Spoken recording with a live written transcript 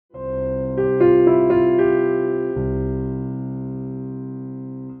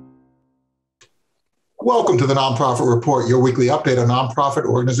Welcome to the Nonprofit Report, your weekly update on nonprofit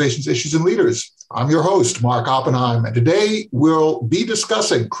organizations, issues, and leaders. I'm your host, Mark Oppenheim, and today we'll be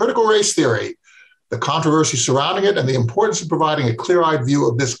discussing critical race theory, the controversy surrounding it, and the importance of providing a clear-eyed view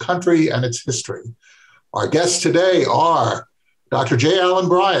of this country and its history. Our guests today are Dr. J. Allen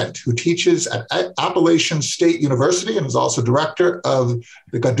Bryant, who teaches at Appalachian State University and is also director of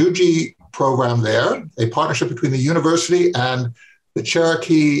the Gadugi program there, a partnership between the university and the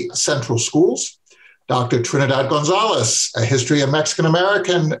Cherokee Central Schools. Dr. Trinidad Gonzales, a history and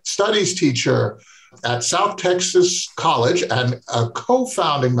Mexican-American studies teacher at South Texas College and a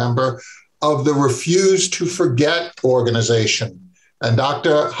co-founding member of the Refuse to Forget organization. And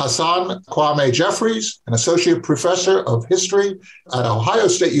Dr. Hasan Kwame Jeffries, an associate professor of history at Ohio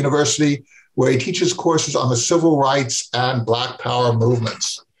State University, where he teaches courses on the civil rights and Black Power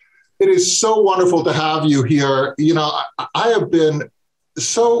movements. It is so wonderful to have you here. You know, I have been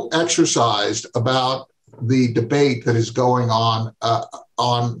so exercised about the debate that is going on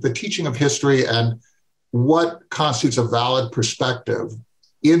the teaching of history and what constitutes a valid perspective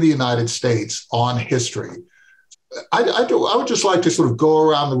in the United States on history. I would just like to sort of go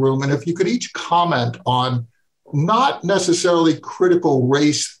around the room, and if you could each comment on not necessarily critical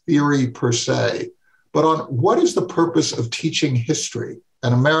race theory per se, but on what is the purpose of teaching history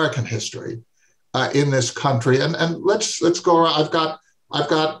and American history in this country. And let's go around. I've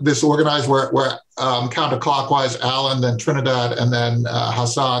got this organized where counterclockwise, Alan, then Trinidad, and then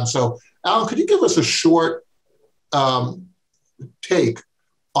Hasan. So, Alan, could you give us a short take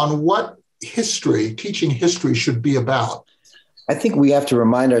on what teaching history should be about? I think we have to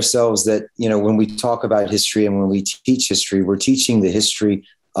remind ourselves that, when we talk about history and when we teach history, we're teaching the history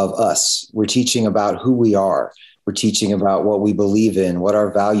of us. We're teaching about who we are. We're teaching about what we believe in, what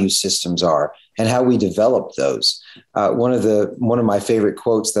our value systems are, and how we develop those. One of my favorite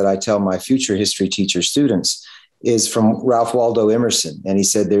quotes that I tell my future history teacher students is from Ralph Waldo Emerson. And he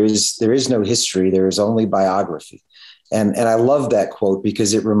said, there is no history, there is only biography. And I love that quote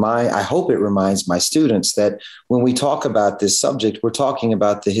because I hope it reminds my students that when we talk about this subject, we're talking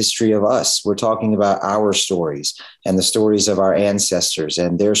about the history of us. We're talking about our stories and the stories of our ancestors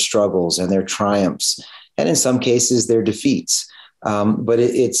and their struggles and their triumphs, and in some cases, their defeats. But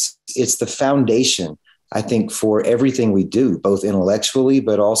it's the foundation, I think, for everything we do, both intellectually,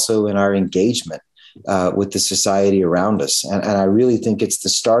 but also in our engagement with the society around us. And I really think it's the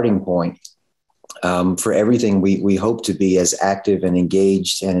starting point for everything we hope to be as active and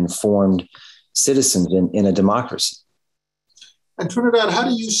engaged and informed citizens in a democracy. And Trinidad, how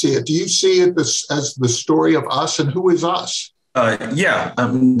do you see it? Do you see it as the story of us, and who is us?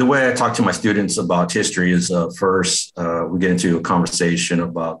 The way I talk to my students about history is first, we get into a conversation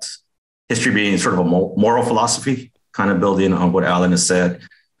about history being sort of a moral philosophy, kind of building on what Alan has said,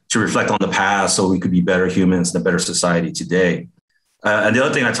 to reflect on the past so we could be better humans and a better society today. And the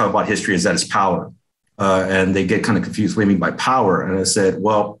other thing I talk about history is that it's power. And they get kind of confused what I mean by power. And I said,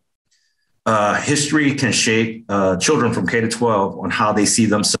 well, history can shape children from K to 12 on how they see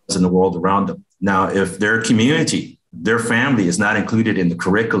themselves in the world around them. Now, if their community, their family is not included in the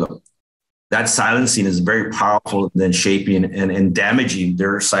curriculum, that silencing is very powerful in shaping and damaging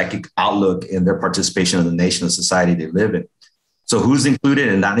their psychic outlook and their participation in the nation and society they live in. So who's included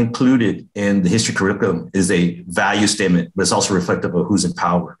and not included in the history curriculum is a value statement, but it's also reflective of who's in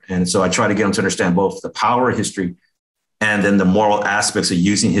power. And so I try to get them to understand both the power of history and then the moral aspects of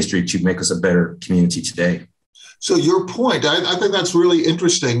using history to make us a better community today. So your point, I think that's really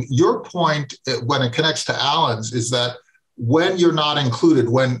interesting. Your point, when it connects to Alan's, is that when you're not included,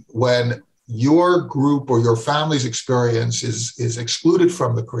 when your group or your family's experience is excluded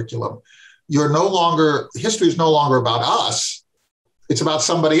from the curriculum, history is no longer about us. It's about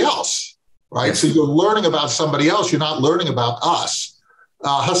somebody else, right? Yes. So you're learning about somebody else. You're not learning about us.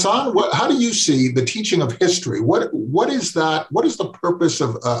 Hasan, how do you see the teaching of history? What is that? What is the purpose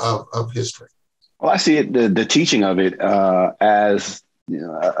of history? Well, I see it, the teaching of it as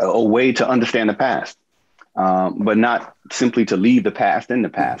a way to understand the past, but not simply to leave the past in the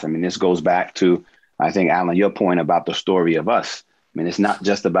past. I mean, this goes back to, I think, Alan, your point about the story of us. I mean, it's not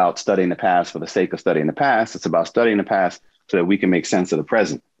just about studying the past for the sake of studying the past. It's about studying the past so that we can make sense of the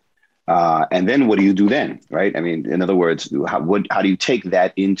present. And then what do you do then, right? I mean, in other words, how do you take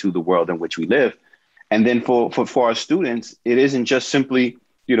that into the world in which we live? And then for our students, it isn't just simply,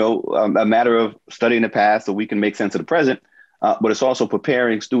 a matter of studying the past so we can make sense of the present, but it's also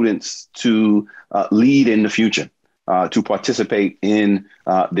preparing students to lead in the future, to participate in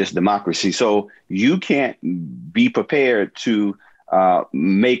this democracy. So you can't be prepared to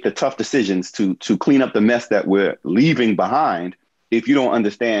make the tough decisions to clean up the mess that we're leaving behind if you don't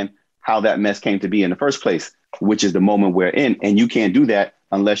understand how that mess came to be in the first place, which is the moment we're in. And you can't do that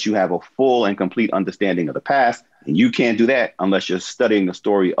unless you have a full and complete understanding of the past. And you can't do that unless you're studying the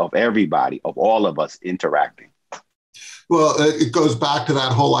story of everybody, of all of us interacting. Well, it goes back to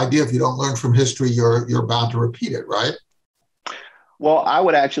that whole idea. If you don't learn from history, you're bound to repeat it, right? Well, I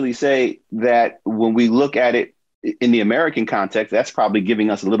would actually say that when we look at it in the American context, that's probably giving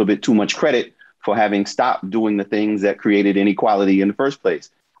us a little bit too much credit for having stopped doing the things that created inequality in the first place.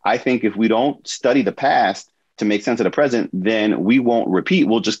 I think if we don't study the past to make sense of the present, then we won't repeat.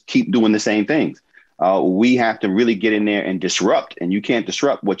 We'll just keep doing the same things. We have to really get in there and disrupt, and you can't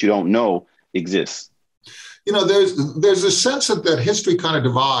disrupt what you don't know exists. You know, there's a sense that history kind of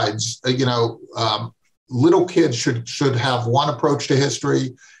divides. Little kids should have one approach to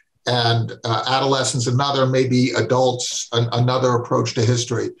history, and adolescents another, maybe adults another approach to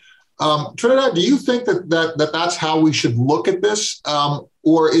history. Trinidad, do you think that's how we should look at this,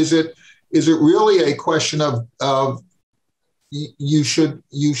 or is it really a question of you should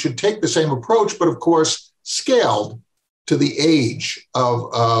take the same approach, but of course scaled to the age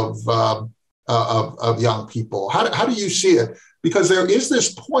of young people? How do you see it? Because there is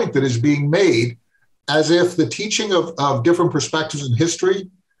this point that is being made as if the teaching of different perspectives in history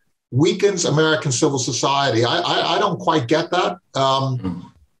weakens American civil society. I don't quite get that.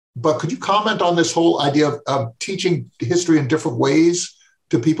 But could you comment on this whole idea of teaching history in different ways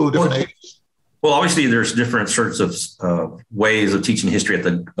to people of different ages? Well, obviously, there's different sorts of ways of teaching history at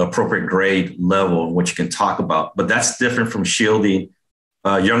the appropriate grade level in which you can talk about. But that's different from shielding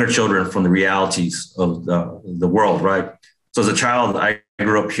younger children from the realities of the world, right? So as a child, I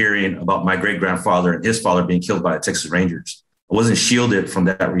grew up hearing about my great-grandfather and his father being killed by the Texas Rangers. I wasn't shielded from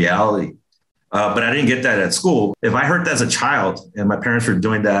that reality. But I didn't get that at school. If I heard that as a child and my parents were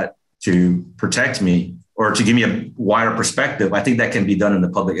doing that to protect me or to give me a wider perspective, I think that can be done in the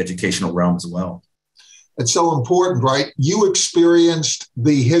public educational realm as well. It's so important, right? You experienced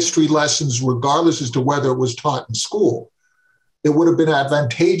the history lessons regardless as to whether it was taught in school. It would have been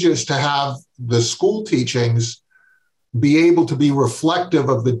advantageous to have the school teachings be able to be reflective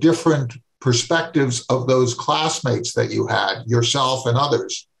of the different perspectives of those classmates that you had, yourself and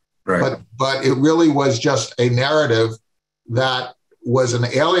others. Right. But it really was just a narrative that was an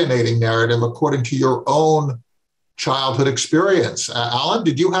alienating narrative according to your own childhood experience. Alan,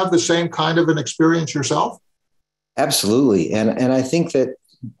 did you have the same kind of an experience yourself? Absolutely. And I think that,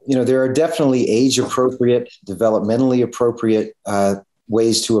 there are definitely age appropriate, developmentally appropriate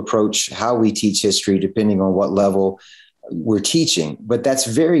ways to approach how we teach history, depending on what level we're teaching. But that's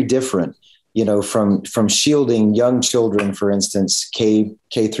very different, from shielding young children, for instance, K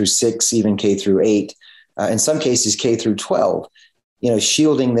through 6, even K through 8, in some cases K through 12,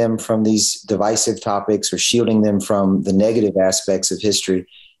 shielding them from these divisive topics or shielding them from the negative aspects of history,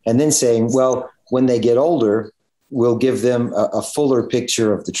 and then saying, well, when they get older, we'll give them a fuller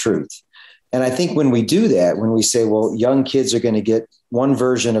picture of the truth. And I think when we do that, when we say, well, young kids are going to get one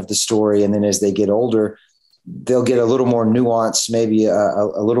version of the story, and then as they get older, they'll get a little more nuanced, maybe a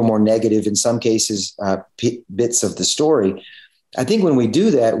little more negative, in some cases, bits of the story. I think when we do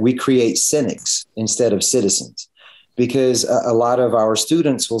that, we create cynics instead of citizens, because a lot of our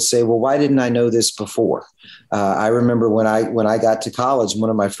students will say, well, why didn't I know this before? I remember when I got to college, one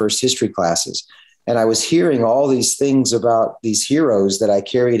of my first history classes, and I was hearing all these things about these heroes that I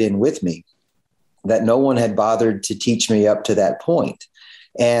carried in with me that no one had bothered to teach me up to that point.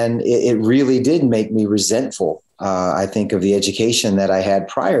 And it really did make me resentful, I think, of the education that I had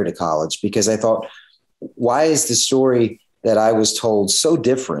prior to college, because I thought, why is the story that I was told so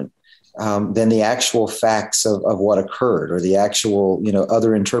different than the actual facts of what occurred, or the actual,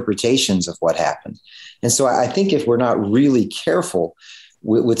 other interpretations of what happened? And so I think if we're not really careful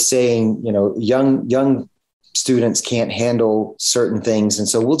with saying, young students can't handle certain things, and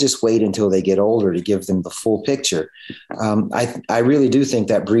so we'll just wait until they get older to give them the full picture. I really do think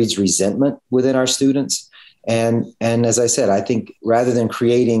that breeds resentment within our students. And as I said, I think rather than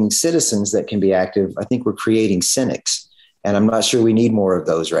creating citizens that can be active, I think we're creating cynics. And I'm not sure we need more of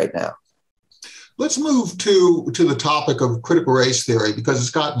those right now. Let's move to the topic of critical race theory, because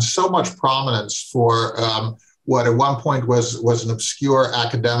it's gotten so much prominence for what at one point was an obscure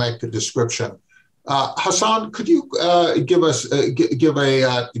academic description. Hasan, could you give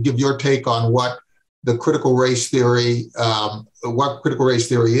your take on what the critical race theory,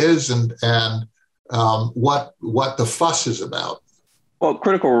 is, and what the fuss is about? Well,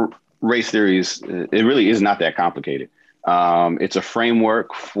 critical race theories, it really is not that complicated. It's a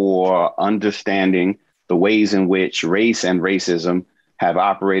framework for understanding the ways in which race and racism have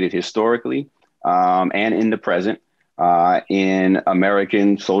operated historically and in the present, in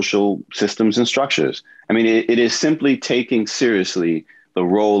American social systems and structures. I mean, it is simply taking seriously the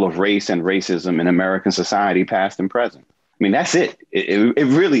role of race and racism in American society, past and present. I mean, that's it. It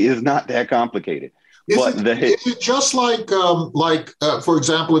really is not that complicated. Is it just like, for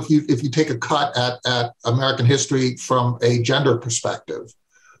example, if you take a cut at American history from a gender perspective,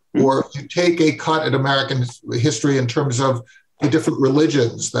 or if you take a cut at American history in terms of the different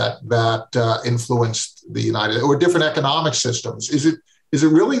religions that influenced the United, or different economic systems, is it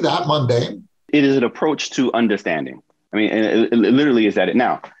really that mundane? It is an approach to understanding. I mean, it literally is that.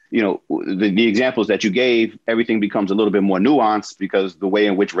 Now, the examples that you gave, everything becomes a little bit more nuanced because the way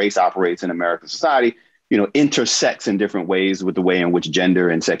in which race operates in American society, intersects in different ways with the way in which gender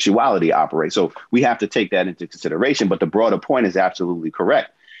and sexuality operate. So we have to take that into consideration. But the broader point is absolutely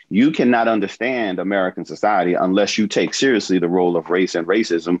correct. You cannot understand American society unless you take seriously the role of race and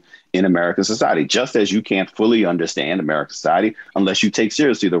racism in American society, just as you can't fully understand American society unless you take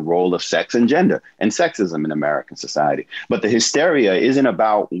seriously the role of sex and gender and sexism in American society. But the hysteria isn't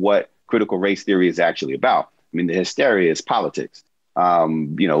about what critical race theory is actually about. I mean, the hysteria is politics,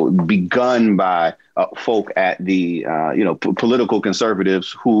 begun by folk at the, political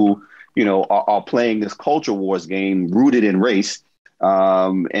conservatives who, are playing this culture wars game rooted in race.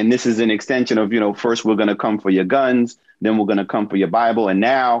 And this is an extension of, first we're going to come for your guns, then we're going to come for your Bible, and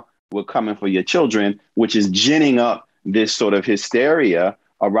now we're coming for your children, which is ginning up this sort of hysteria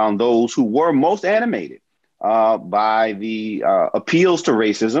around those who were most animated by the appeals to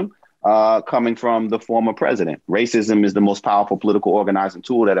racism coming from the former president. Racism is the most powerful political organizing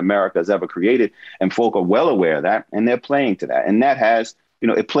tool that America has ever created, and folk are well aware of that, and they're playing to that. And that has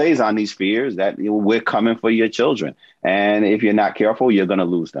it plays on these fears that we're coming for your children. And if you're not careful, you're going to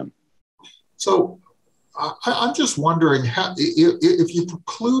lose them. So I'm just wondering if you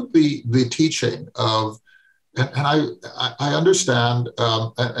preclude the teaching of, and I understand,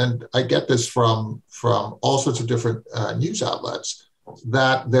 and I get this from all sorts of different news outlets,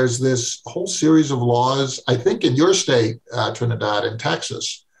 that there's this whole series of laws, I think in your state, Trinidad, in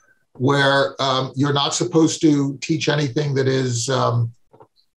Texas, where you're not supposed to teach anything that is,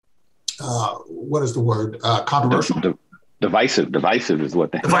 what is the word? Controversial? Divisive is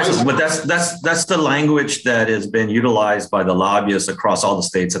what that. Divisive, but that's the language that has been utilized by the lobbyists across all the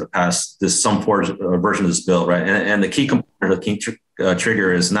states that have passed some version of this bill, right? And the key component, the key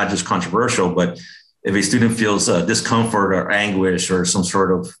trigger is not just controversial, but if a student feels discomfort or anguish or some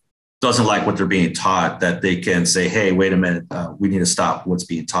sort of doesn't like what they're being taught, that they can say, hey, wait a minute, we need to stop what's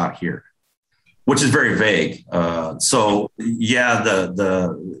being taught here, which is very vague. So yeah,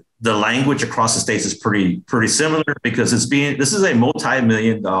 the language across the states is pretty similar because this is a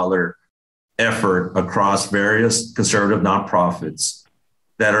multi-million-dollar effort across various conservative nonprofits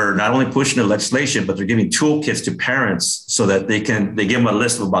that are not only pushing the legislation, but they're giving toolkits to parents so that they give them a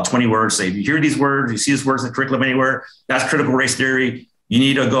list of about 20 words. Say, if you hear these words, you see these words in the curriculum anywhere, that's critical race theory. You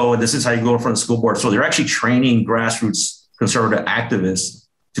need to go, and this is how you go in front of the school board. So they're actually training grassroots conservative activists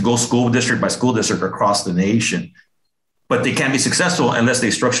to go school district by school district across the nation. But they can't be successful unless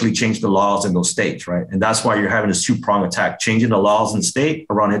they structurally change the laws in those states, right? And that's why you're having this two-pronged attack, changing the laws in the state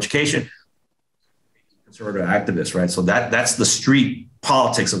around education, conservative activists, right? So that's the street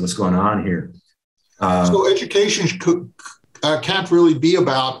politics of what's going on here. So education can't really be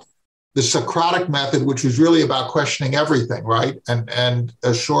about the Socratic method, which was really about questioning everything, right? And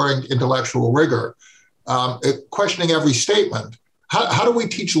assuring intellectual rigor, questioning every statement. How do we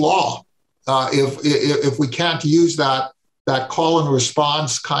teach law if we can't use that call and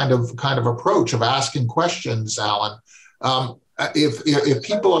response kind of approach of asking questions, Alan? If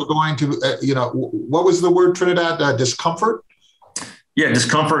people are going to, what was the word, Trinidad? Discomfort? Yeah,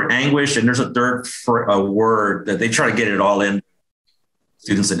 discomfort, anguish, and there's a third word that they try to get it all in,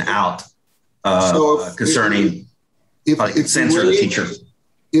 students and out, concerning censor the teacher.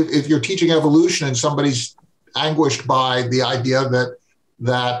 If you're teaching evolution and somebody's anguished by the idea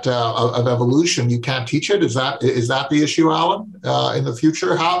that of evolution, you can't teach it. Is that the issue, Alan, in the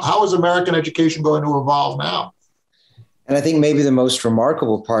future? How is American education going to evolve now? And I think maybe the most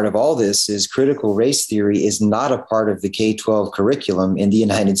remarkable part of all this is critical race theory is not a part of the K-12 curriculum in the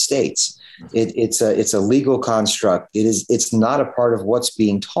United States. It's a legal construct. It's not a part of what's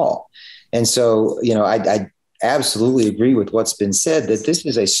being taught. And so, I absolutely agree with what's been said, that this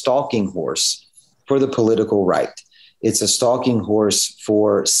is a stalking horse for the political right. It's a stalking horse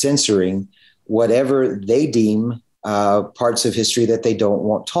for censoring whatever they deem parts of history that they don't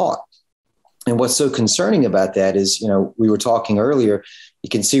want taught. And what's so concerning about that is, we were talking earlier, you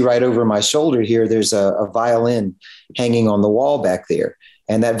can see right over my shoulder here, there's a violin hanging on the wall back there.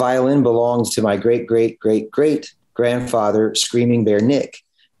 And that violin belongs to my great grandfather, Screaming Bear Nick.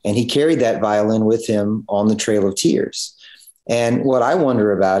 And he carried that violin with him on the Trail of Tears. And what I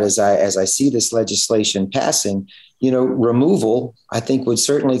wonder about is as I see this legislation passing, removal, I think, would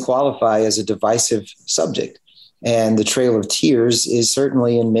certainly qualify as a divisive subject. And the Trail of Tears is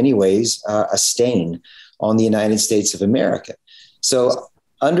certainly in many ways a stain on the United States of America. So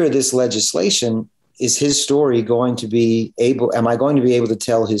under this legislation, is his story am I going to be able to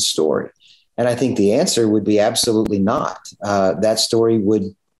tell his story? And I think the answer would be absolutely not. That story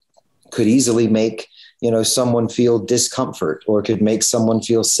could easily make someone feel discomfort, or could make someone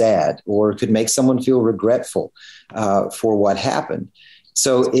feel sad, or could make someone feel regretful for what happened.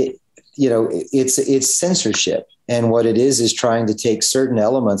 So it's censorship. And what it is trying to take certain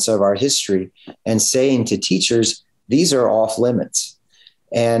elements of our history and saying to teachers, these are off limits.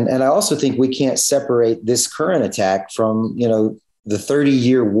 And I also think we can't separate this current attack from, the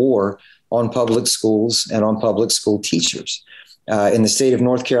 30-year war on public schools and on public school teachers. In the state of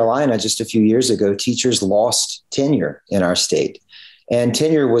North Carolina, just a few years ago, teachers lost tenure in our state. And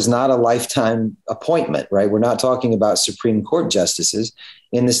tenure was not a lifetime appointment, right? We're not talking about Supreme Court justices.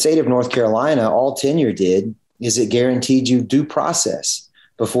 In the state of North Carolina, all tenure did is it guaranteed you due process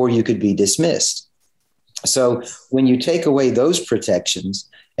before you could be dismissed. So when you take away those protections,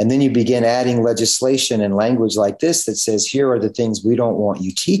 and then you begin adding legislation and language like this that says, here are the things we don't want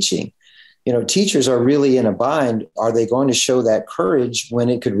you teaching, teachers are really in a bind. Are they going to show that courage when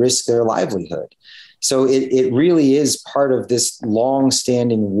it could risk their livelihood? So it really is part of this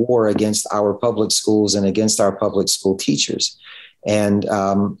long-standing war against our public schools and against our public school teachers. And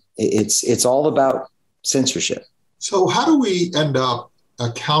it's all about censorship. So how do we end up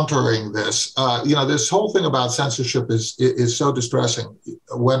countering this? This whole thing about censorship is so distressing.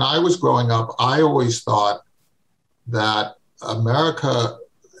 When I was growing up, I always thought that America,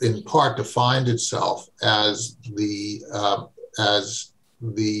 in part, defined itself as the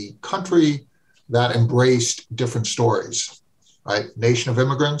country that embraced different stories, right? Nation of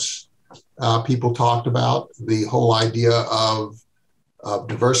immigrants. People talked about the whole idea of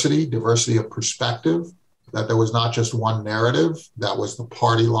diversity of perspective, that there was not just one narrative, that was the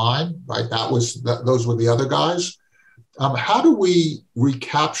party line, right? Those were the other guys. How do we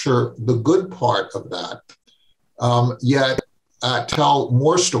recapture the good part of that, yet tell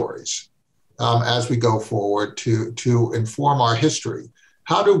more stories as we go forward to inform our history?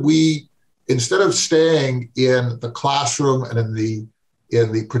 How do we, instead of staying in the classroom and in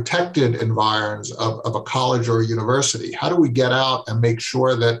the protected environs of a college or a university, how do we get out and make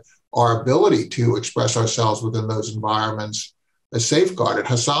sure that our ability to express ourselves within those environments is safeguarded?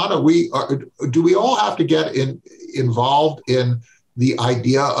 Hasan, do we all have to get involved in the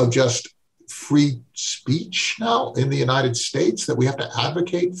idea of just free speech now in the United States, that we have to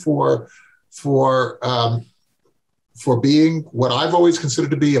advocate for being what I've always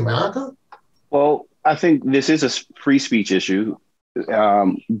considered to be America? Well, I think this is a free speech issue,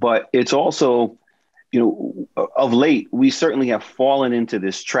 but it's also, of late, we certainly have fallen into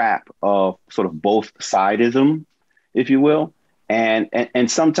this trap of sort of both sidism, if you will.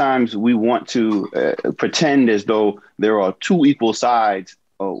 And sometimes we want to pretend as though there are two equal sides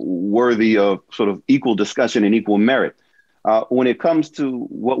worthy of sort of equal discussion and equal merit. When it comes to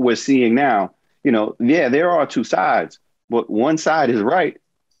what we're seeing now, there are two sides, but one side is right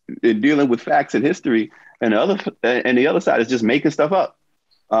in dealing with facts and history, and the other side is just making stuff up.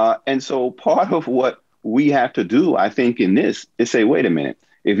 And so part of what we have to do, I think, in this is say, wait a minute,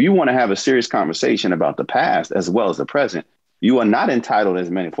 if you want to have a serious conversation about the past as well as the present, you are not entitled,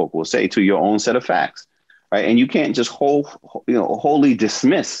 as many folk will say, to your own set of facts, right? And you can't just wholly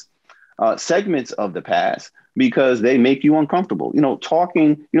dismiss segments of the past because they make you uncomfortable.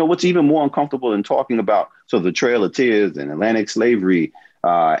 What's even more uncomfortable than talking about the Trail of Tears and Atlantic slavery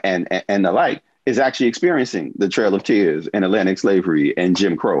and the like is actually experiencing the Trail of Tears and Atlantic slavery and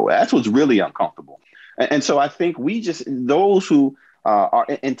Jim Crow. That's what's really uncomfortable. And so I think those who are,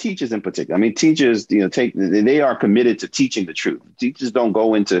 and teachers in particular, teachers, they are committed to teaching the truth. Teachers don't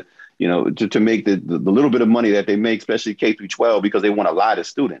go into, to make the little bit of money that they make, especially K through 12, because they want to lie to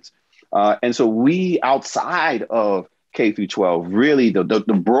students. And so we, outside of K through 12, really the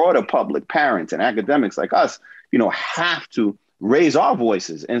broader public, parents and academics like us, have to raise our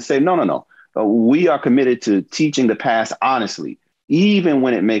voices and say, no. We are committed to teaching the past honestly, even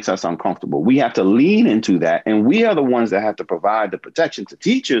when it makes us uncomfortable. We have to lean into that. And we are the ones that have to provide the protection to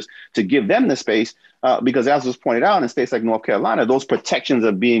teachers to give them the space, because as was pointed out in states like North Carolina, those protections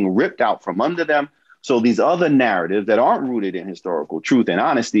are being ripped out from under them. So these other narratives that aren't rooted in historical truth and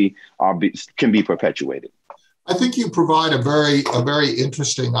honesty can be perpetuated. I think you provide a very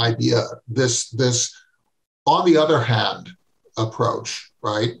interesting idea. This on the other hand approach,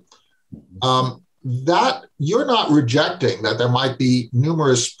 right? That you're not rejecting that there might be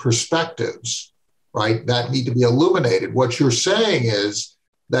numerous perspectives, right, that need to be illuminated. What you're saying is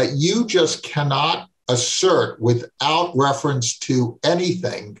that you just cannot assert without reference to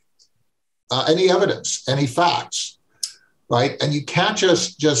anything, any evidence, any facts, right? And you can't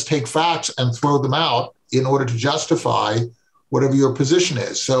just take facts and throw them out in order to justify whatever your position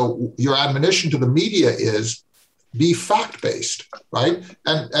is. So your admonition to the media is be fact-based, right?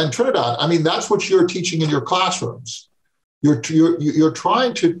 And Trinidad, I mean, that's what you're teaching in your classrooms. You're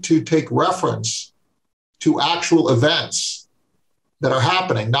trying to take reference to actual events that are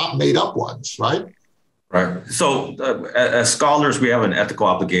happening, not made up ones, right? Right. So as scholars, we have an ethical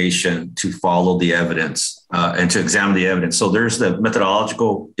obligation to follow the evidence and to examine the evidence. So there's the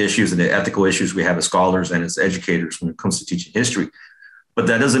methodological issues and the ethical issues we have as scholars and as educators when it comes to teaching history. But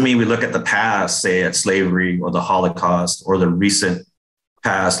that doesn't mean we look at the past, say at slavery or the Holocaust or the recent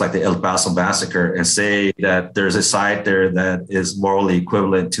past, like the El Paso massacre, and say that there's a side there that is morally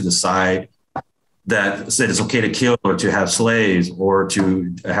equivalent to the side that said it's okay to kill or to have slaves or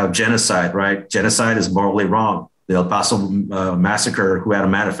to have genocide, right? Genocide is morally wrong. The El Paso massacre, who had a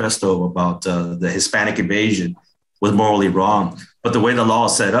manifesto about the Hispanic invasion, was morally wrong. But the way the law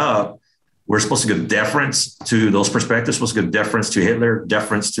is set up, we're supposed to give deference to those perspectives, supposed to give deference to Hitler,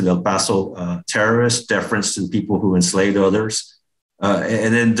 deference to the El Paso terrorists, deference to the people who enslaved others.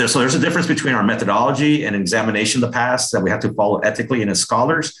 And then so there's a difference between our methodology and examination of the past that we have to follow ethically and as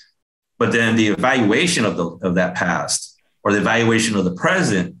scholars. But then the evaluation of that past or the evaluation of the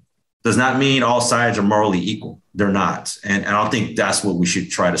present does not mean all sides are morally equal. They're not. And I don't think that's what we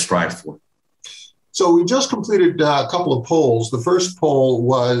should try to strive for. So we just completed a couple of polls. The first poll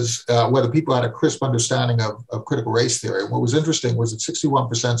was whether people had a crisp understanding of critical race theory. What was interesting was that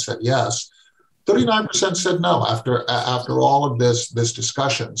 61% said yes, 39% said no after all of this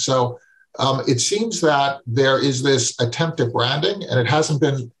discussion. So it seems that there is this attempt at branding, and it hasn't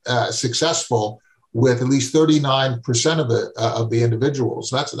been successful with at least 39% of the individuals.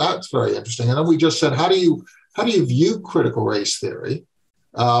 That's very interesting. And then we just said, how do you view critical race theory?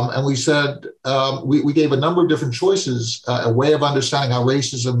 And we said we gave a number of different choices, a way of understanding how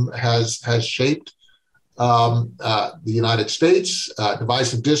racism has shaped the United States,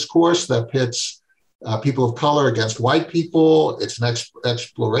 divisive discourse that pits people of color against white people. It's an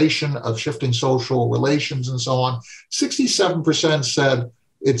exploration of shifting social relations and so on. 67% said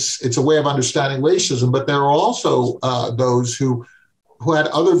it's a way of understanding racism, but there are also those who had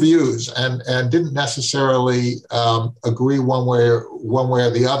other views and didn't necessarily agree one way or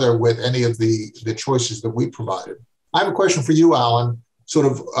the other with any of the choices that we provided. I have a question for you, Alan, sort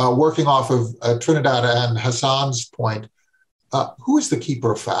of working off of Trinidad and Hasan's point. Who is the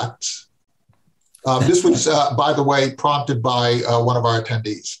keeper of facts? This was, by the way, prompted by one of our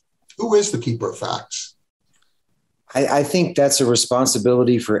attendees. Who is the keeper of facts? I think that's a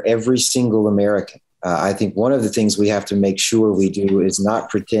responsibility for every single American. I think one of the things we have to make sure we do is not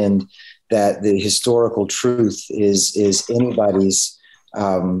pretend that the historical truth is anybody's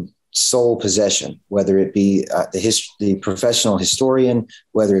sole possession, whether it be the professional historian,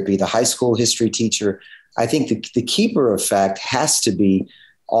 whether it be the high school history teacher. I think the keeper of fact has to be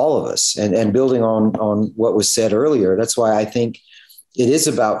all of us. And building on what was said earlier, that's why I think it is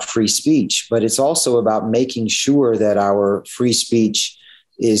about free speech, but it's also about making sure that our free speech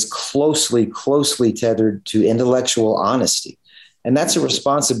is closely tethered to intellectual honesty. And that's a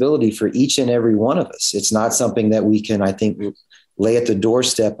responsibility for each and every one of us. It's not something that we can, I think, lay at the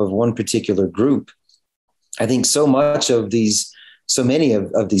doorstep of one particular group. I think so many of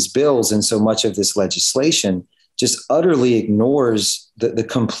these bills and so much of this legislation just utterly ignores the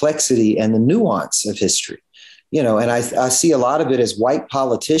complexity and the nuance of history. And I see a lot of it as white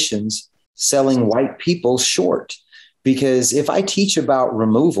politicians selling white people short. Because if I teach about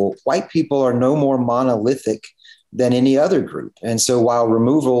removal, white people are no more monolithic than any other group. And so while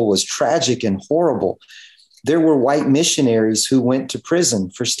removal was tragic and horrible, there were white missionaries who went to prison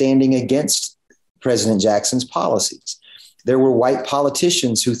for standing against President Jackson's policies. There were white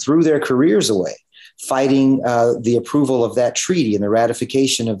politicians who threw their careers away fighting the approval of that treaty and the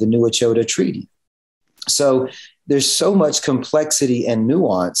ratification of the New Echota Treaty. So there's so much complexity and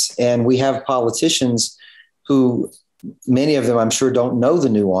nuance, and we have politicians who, many of them I'm sure don't know the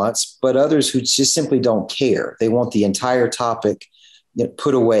nuance, but others who just simply don't care. They want the entire topic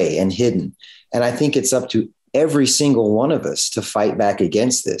put away and hidden. And I think it's up to every single one of us to fight back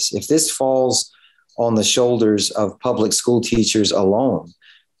against this. If this falls on the shoulders of public school teachers alone,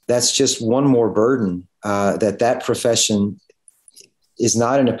 that's just one more burden that profession is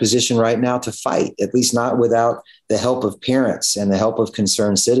not in a position right now to fight, at least not without the help of parents and the help of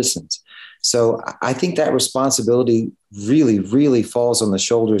concerned citizens. So I think that responsibility really, really falls on the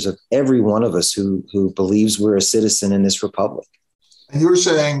shoulders of every one of us who believes we're a citizen in this republic. And you're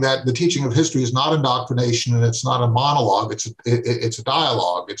saying that the teaching of history is not indoctrination and it's not a monologue. It's a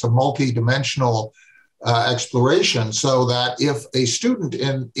dialogue. It's a multi-dimensional exploration, so that if a student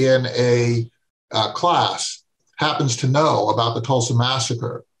in a class happens to know about the Tulsa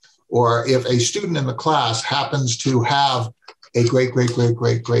Massacre, or if a student in the class happens to have a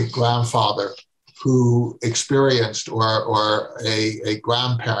great-great-great-great-great-grandfather who experienced, or a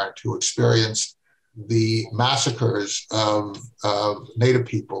grandparent who experienced the massacres of Native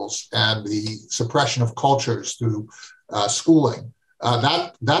peoples and the suppression of cultures through schooling,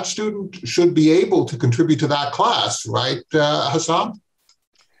 that student should be able to contribute to that class, right, Hasan?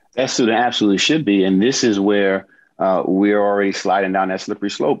 That student absolutely should be. And this is where we're already sliding down that slippery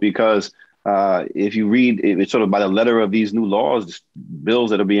slope, because if you read it's sort of by the letter of these new laws,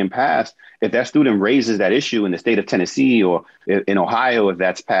 bills that are being passed, if that student raises that issue in the state of Tennessee or in Ohio, if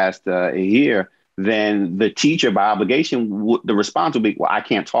that's passed here, then the teacher, by obligation, the response will be, well, I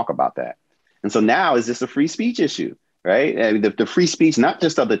can't talk about that. And so now is this a free speech issue, right? And the free speech, not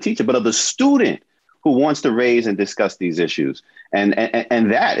just of the teacher, but of the student who wants to raise and discuss these issues. And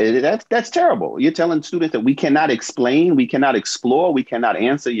that's terrible. You're telling students that we cannot explain, we cannot explore, we cannot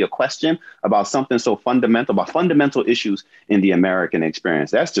answer your question about something so fundamental, about fundamental issues in the American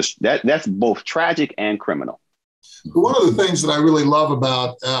experience. That's both tragic and criminal. One of the things that I really love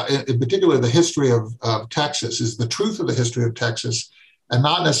about, in particular, the history of Texas is the truth of the history of Texas, and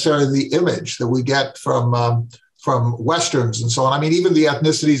not necessarily the image that we get from Westerns and so on. I mean, even the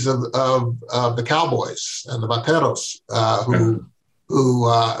ethnicities of the cowboys and the vaqueros who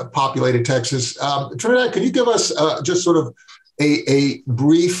populated Texas. Trinidad, can you give us just sort of a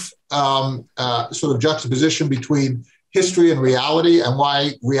brief sort of juxtaposition between history and reality, and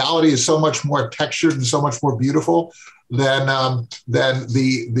why reality is so much more textured and so much more beautiful than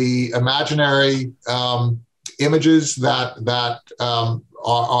the imaginary images that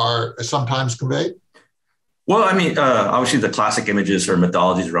are sometimes conveyed? Well, I mean, obviously the classic images or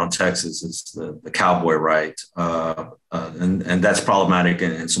mythologies around Texas is the cowboy, right? And that's problematic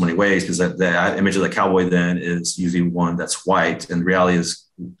in so many ways, because the image of the cowboy then is usually one that's white, and the reality is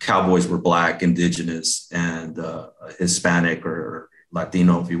cowboys were Black, indigenous, and Hispanic or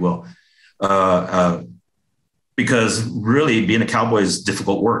Latino, if you will. Because really being a cowboy is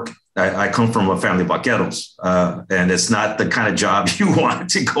difficult work. I come from a family of vaqueros, and it's not the kind of job you want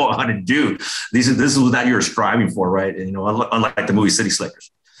to go out and do. This is what you're striving for, right? And, unlike the movie City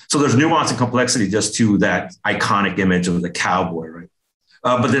Slickers. So there's nuance and complexity just to that iconic image of the cowboy, right?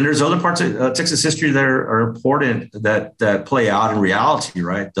 But then there's other parts of Texas history that are important that play out in reality,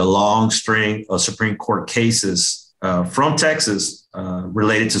 right? The long string of Supreme Court cases from Texas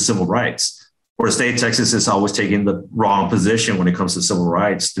related to civil rights, where the state of Texas is always taking the wrong position when it comes to civil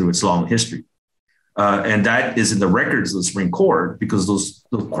rights through its long history. And that is in the records of the Supreme Court, because those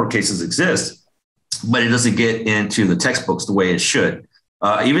court cases exist, but it doesn't get into the textbooks the way it should.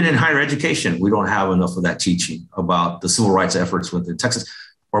 Even in higher education, we don't have enough of that teaching about the civil rights efforts within Texas,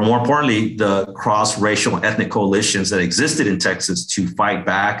 or more importantly, the cross-racial and ethnic coalitions that existed in Texas to fight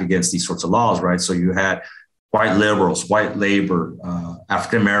back against these sorts of laws, right? So you had white liberals, white labor,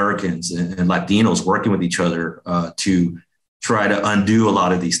 African-Americans and Latinos working with each other to try to undo a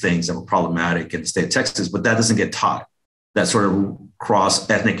lot of these things that were problematic in the state of Texas, but that doesn't get taught. That sort of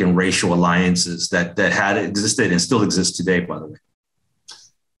cross-ethnic and racial alliances that had existed and still exist today, by the way.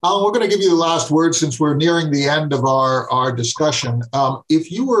 Alan, we're going to give you the last word since we're nearing the end of our discussion.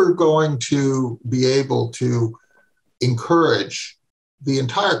 If you were going to be able to encourage the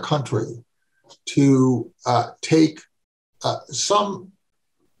entire country to take some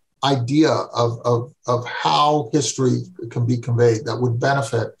idea of how history can be conveyed that would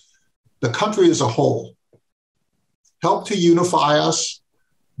benefit the country as a whole, help to unify us,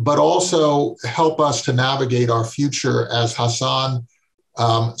 but also help us to navigate our future, as Hasan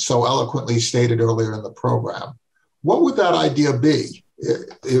so eloquently stated earlier in the program, what would that idea be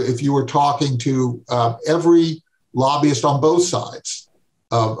if you were talking to every lobbyist on both sides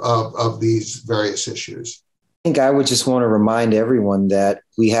of these various issues? I think I would just want to remind everyone that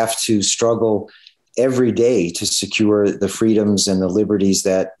we have to struggle every day to secure the freedoms and the liberties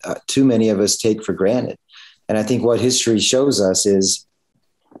that too many of us take for granted. And I think what history shows us is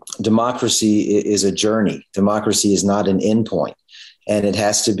democracy is a journey. Democracy is not an endpoint. And it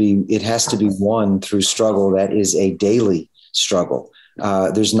has to be won through struggle that is a daily struggle.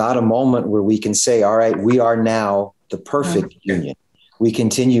 There's not a moment where we can say, all right, we are now the perfect union. we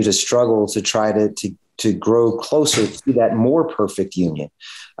continue to struggle to try to grow closer to that more perfect union.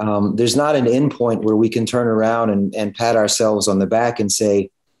 There's not an endpoint where we can turn around and pat ourselves on the back and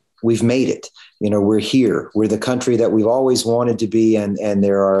say, we've made it. We're here. We're the country that we've always wanted to be, and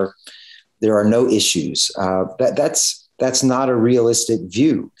there are no issues. That's not a realistic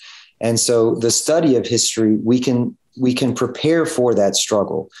view. And so the study of history, we can prepare for that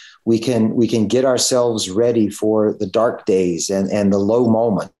struggle. We can get ourselves ready for the dark days and the low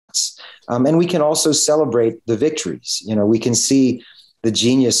moments. And we can also celebrate the victories. We can see the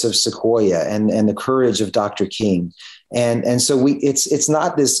genius of Sequoia and the courage of Dr. King. And so it's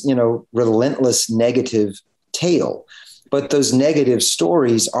not this, relentless negative tale, but those negative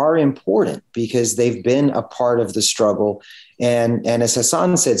stories are important because they've been a part of the struggle. And as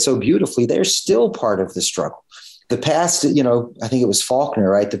Hasan said so beautifully, they're still part of the struggle. The past, I think it was Faulkner,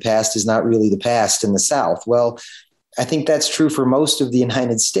 right? The past is not really the past in the South. Well, I think that's true for most of the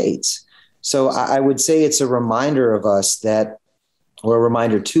United States. So I would say it's a reminder to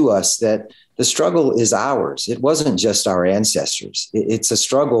us that the struggle is ours. It wasn't just our ancestors. It's a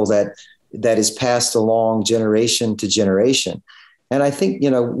struggle that is passed along generation to generation. And I think,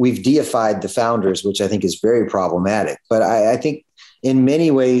 we've deified the founders, which I think is very problematic. But I think in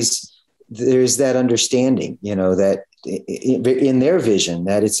many ways, there's that understanding, that in their vision,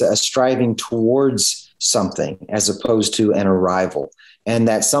 that it's a striving towards something as opposed to an arrival. And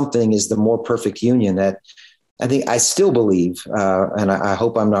that something is the more perfect union that I still believe, and I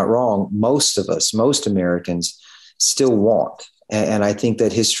hope I'm not wrong, most Americans still want. And I think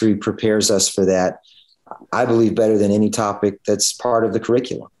that history prepares us for that, I believe, better than any topic that's part of the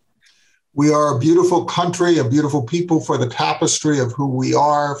curriculum. We are a beautiful country, a beautiful people for the tapestry of who we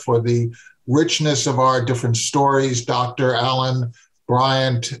are, for the richness of our different stories. Dr. Alan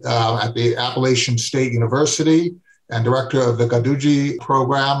Bryant at the Appalachian State University and director of the Gadugi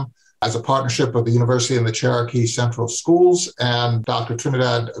program as a partnership of the University and the Cherokee Central Schools, and Dr.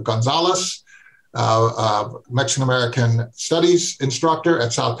 Trinidad Gonzales, Mexican-American Studies instructor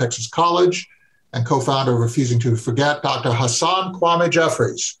at South Texas College and co-founder of Refusing to Forget, Dr. Hasan Kwame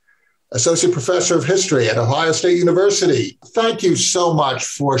Jeffries, Associate Professor of History at Ohio State University. Thank you so much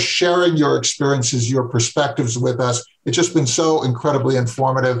for sharing your experiences, your perspectives with us. It's just been so incredibly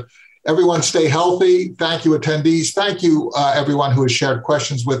informative. Everyone stay healthy. Thank you, attendees. Thank you, everyone who has shared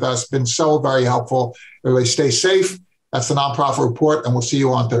questions with us. Been so very helpful. Everybody stay safe. That's the Nonprofit Report, and we'll see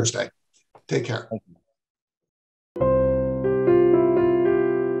you on Thursday. Take care.